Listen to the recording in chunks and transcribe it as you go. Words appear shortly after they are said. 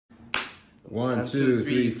1, 2,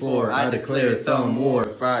 3, 4. I declare thumb war.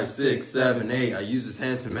 5, 6, 7, 8. I use this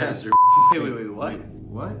hand to master. Wait, what?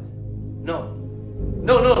 What? No.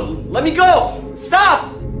 Let me go!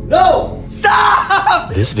 Stop! No!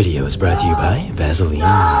 Stop! This video is brought to you by Vaseline.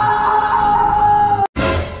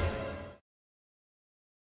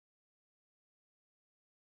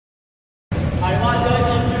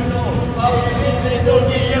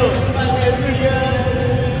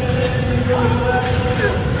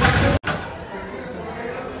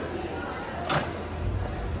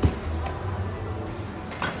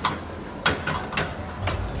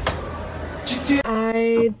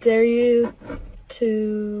 I dare you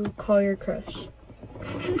to call your crush.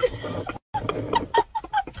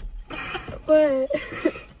 What?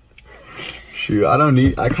 Shoot,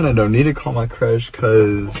 I kind of don't need to call my crush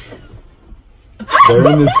because they're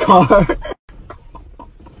in this car.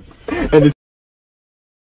 And it's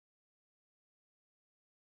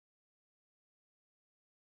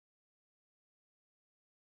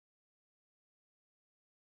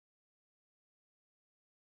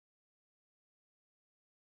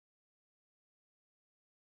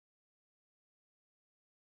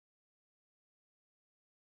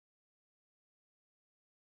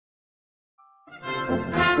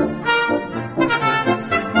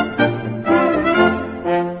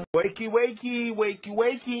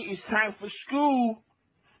Wakey, it's time for school.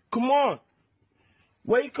 Come on.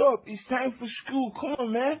 Wake up, it's time for school. Come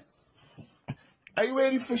on, man. Are you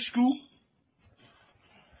ready for school?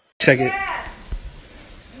 Check it.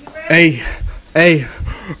 Hey.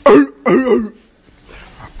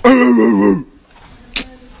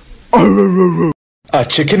 A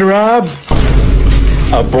chicken wrap,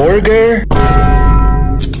 a burger,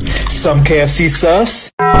 some KFC sauce,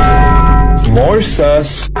 more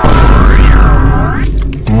sauce,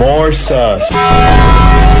 more sauce,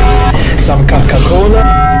 some Coca-Cola.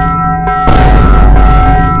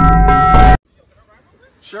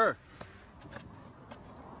 Sure.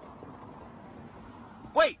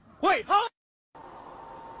 Wait, huh?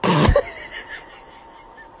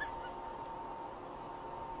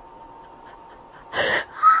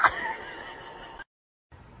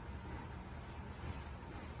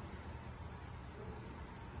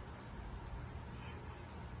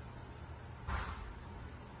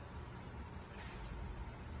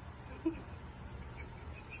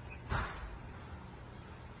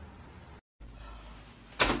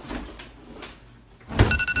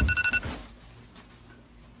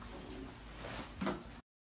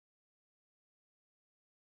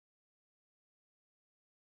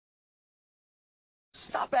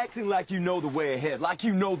 Stop acting like you know the way ahead, like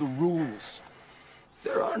you know the rules.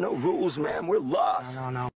 There are no rules, man. We're lost.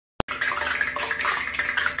 No.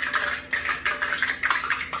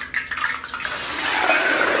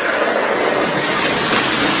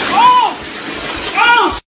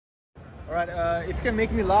 Alright, if you can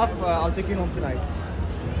make me laugh, I'll take you home tonight.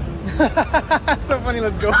 So funny,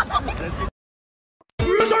 let's go.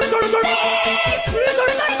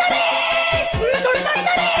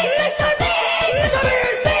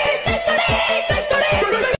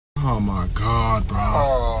 oh my god, bro.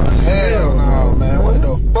 Oh, hell no, man. What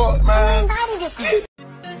the fuck, man?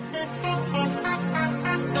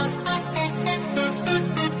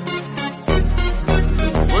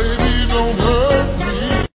 Baby, don't hurt me.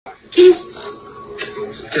 Kiss.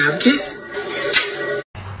 Can I have a kiss?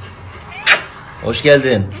 Hoş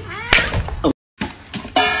geldin.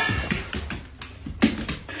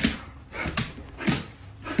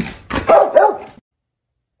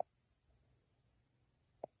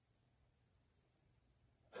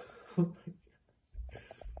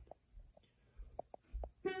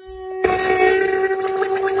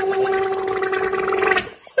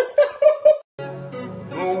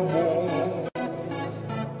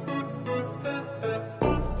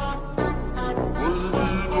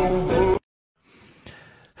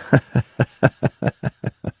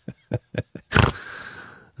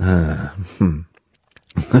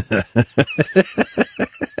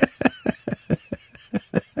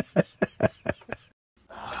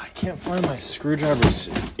 I can't find my screwdrivers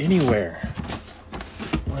anywhere.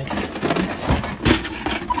 Like,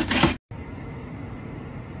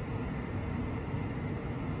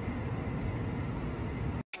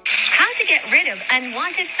 how to get rid of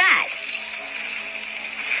unwanted fat.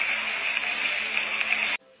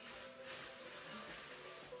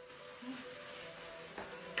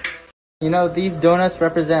 You know, these donuts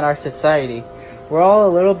represent our society. We're all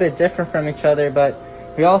a little bit different from each other, but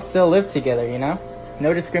we all still live together, you know?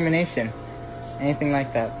 No discrimination. Anything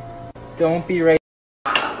like that. Don't be racist.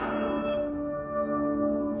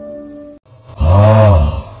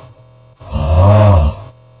 Ah.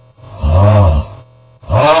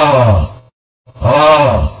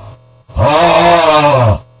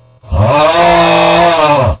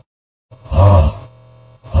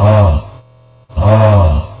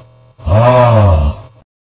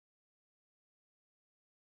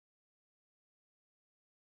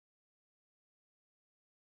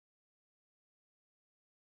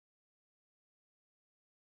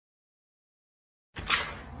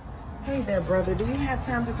 Hey there, brother. Do you have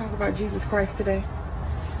time to talk about Jesus Christ today?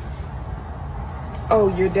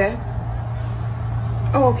 Oh, you're dead?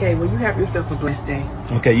 Oh, okay. Well, you have yourself a blessed day.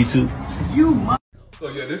 Okay, you too. So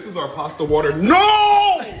yeah, this is our pasta water. No!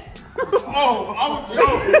 Oh, I was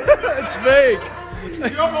It's fake.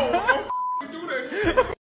 yo, don't do that shit.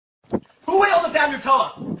 Who ate all the damn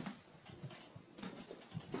Nutella?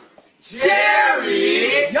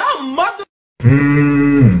 Jerry! Y'all mother...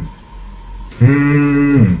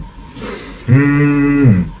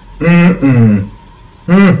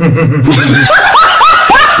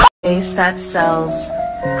 Place that sells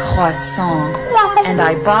croissant, and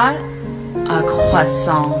I bought a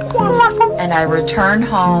croissant, and I returned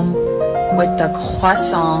home with the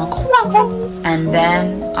croissant, and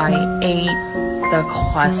then I ate the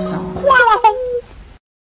croissant.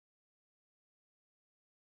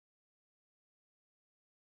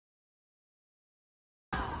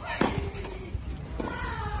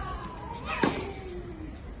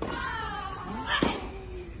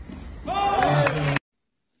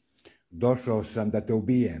 Došao sam da te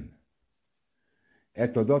ubijem.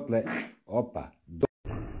 Eto dotle, opa.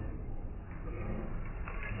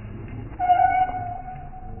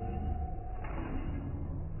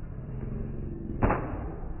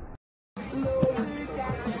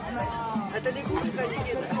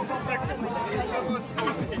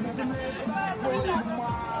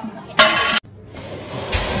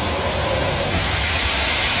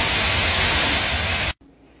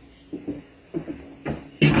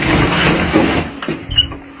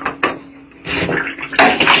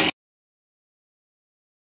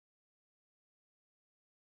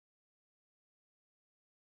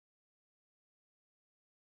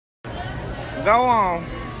 Go on.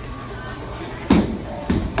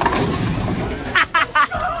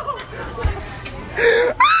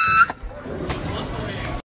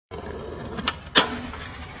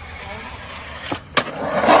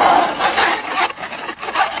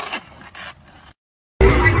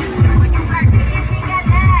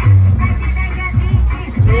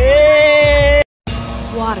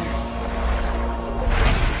 Water.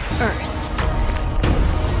 Earth.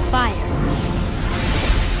 Fire.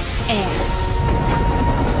 Air.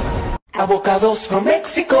 Avocados from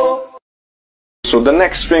Mexico. So the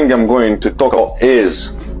next thing I'm going to talk about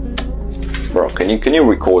is, bro, can you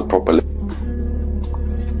record properly?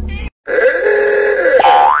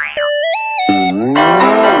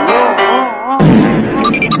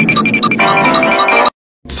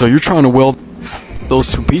 So you're trying to weld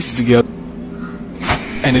those two pieces together,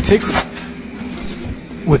 and it takes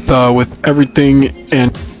with everything,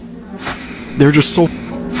 and they're just so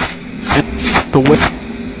the way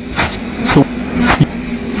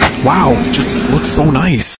wow, it just looks so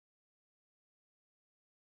nice.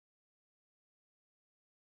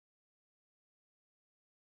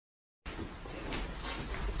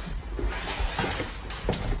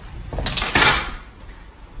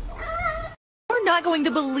 We're not going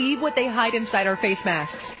to believe what they hide inside our face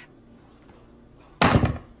masks.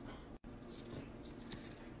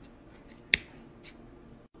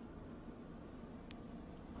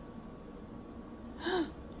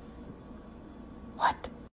 What?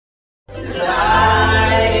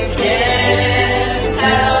 I can't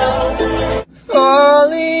help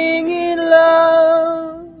falling in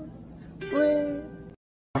love with...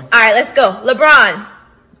 Alright, let's go. LeBron.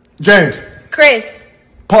 James. Chris.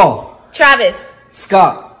 Paul. Travis.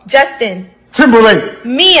 Scott. Justin. Timberlake.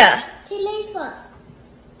 Mia.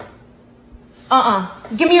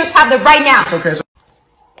 Give me your tablet right now. It's okay.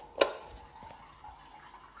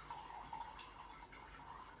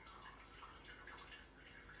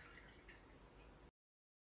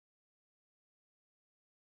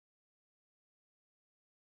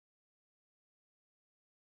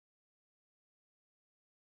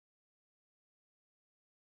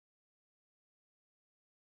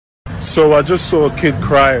 So I just saw a kid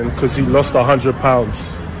crying because he lost 100 pounds.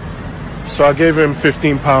 So I gave him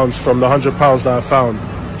 15 pounds from the 100 pounds that I found.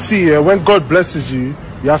 See, when God blesses you,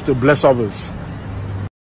 you have to bless others.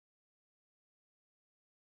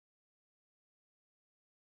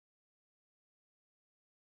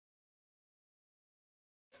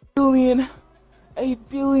 Billion. 8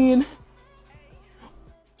 billion.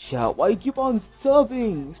 Chat, why you keep on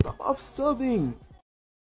subbing? Stop subbing.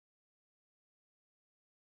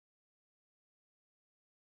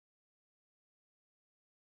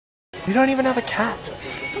 You don't even have a cat.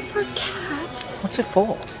 It's not for a cat. What's it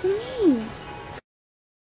for? For me.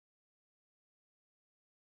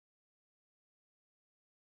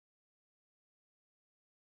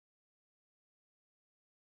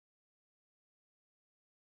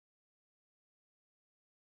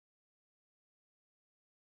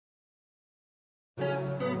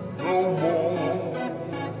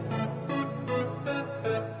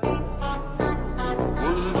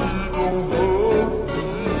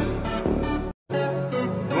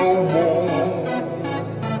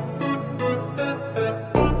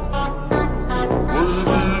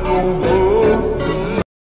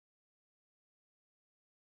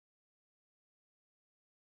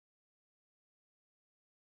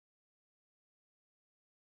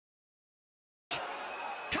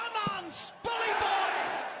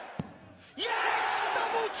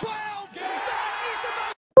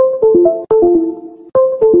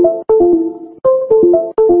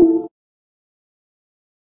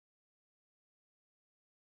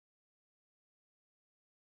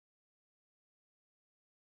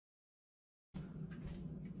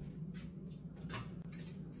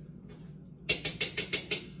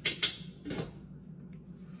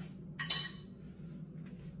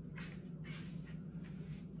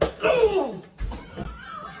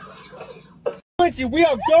 Quincy, we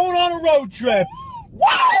are going on a road trip.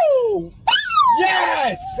 Woo!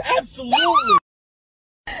 Yes, absolutely.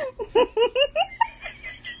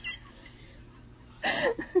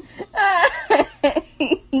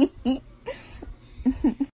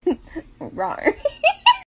 Wrong.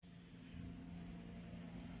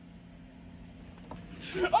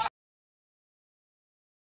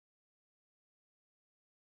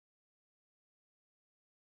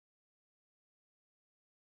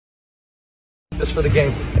 Just for the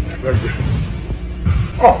game.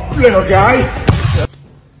 Oh, little guy.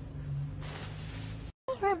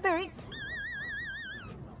 Very.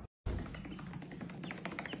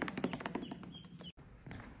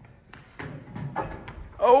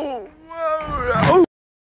 Oh, oh.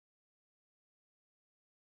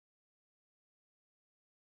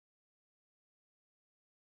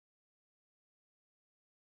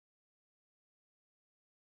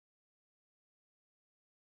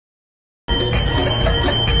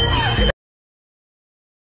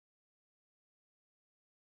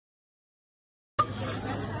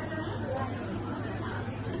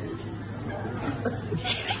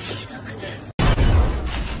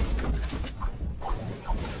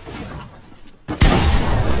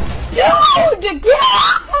 Dude, get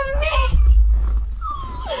off of me!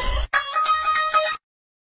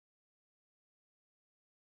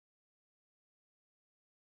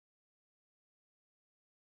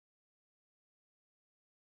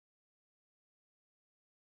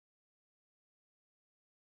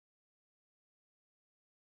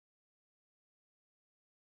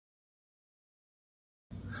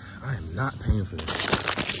 I am not paying for this.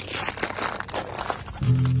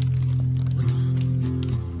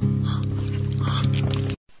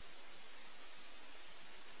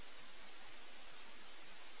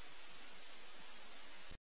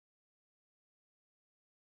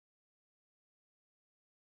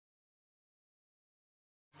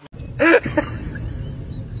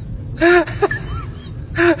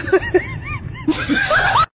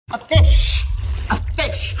 A fish! A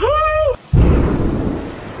fish!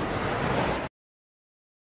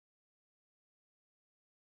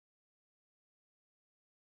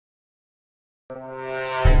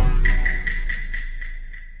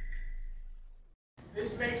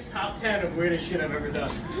 This makes top 10 of weirdest shit I've ever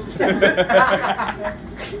done.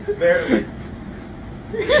 Barely.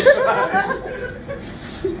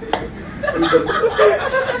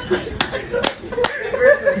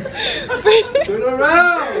 Turn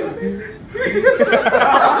around!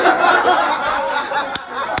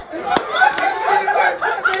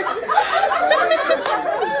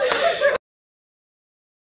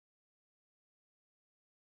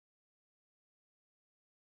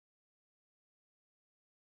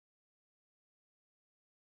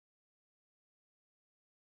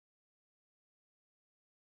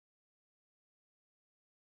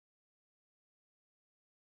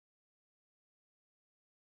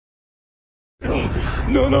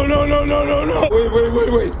 No, no, no, no, no, no, no. Wait, wait,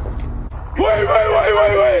 wait, wait. Wait, wait, wait,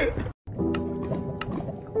 wait, wait.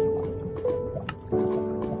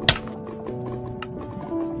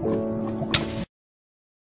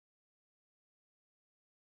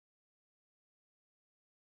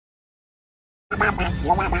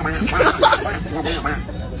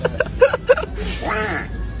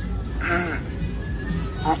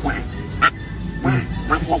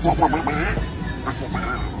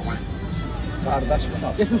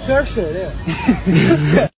 Jest un szerszy, nie?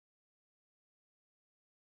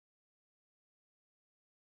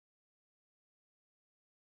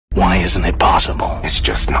 Why isn't it possible? It's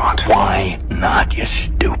just not. Why not, you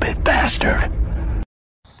stupid bastard?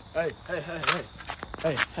 Hey, hey, hey, hey.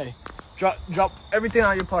 Hey, hey. Drop everything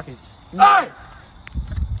out of your pockets. Hey!